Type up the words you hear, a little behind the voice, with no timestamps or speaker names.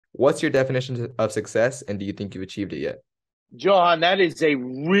What's your definition of success, and do you think you've achieved it yet? Johan, that is a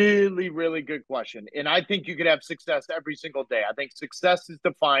really, really good question. And I think you could have success every single day. I think success is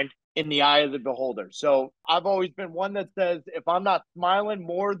defined in the eye of the beholder. So I've always been one that says if I'm not smiling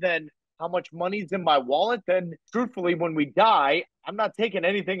more than how much money's in my wallet, then truthfully, when we die, I'm not taking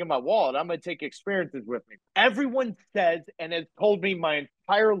anything in my wallet. I'm going to take experiences with me. Everyone says and has told me my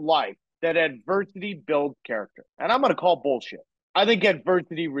entire life that adversity builds character. And I'm going to call bullshit. I think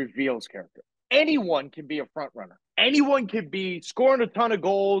adversity reveals character. Anyone can be a front runner. Anyone could be scoring a ton of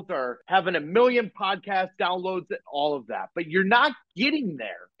goals or having a million podcast downloads and all of that. But you're not getting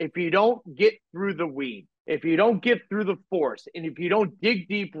there if you don't get through the weeds, if you don't get through the force, and if you don't dig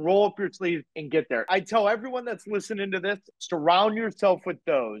deep, roll up your sleeves and get there. I tell everyone that's listening to this, surround yourself with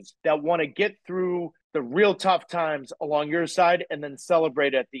those that want to get through the real tough times along your side and then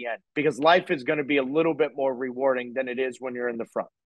celebrate at the end, because life is going to be a little bit more rewarding than it is when you're in the front.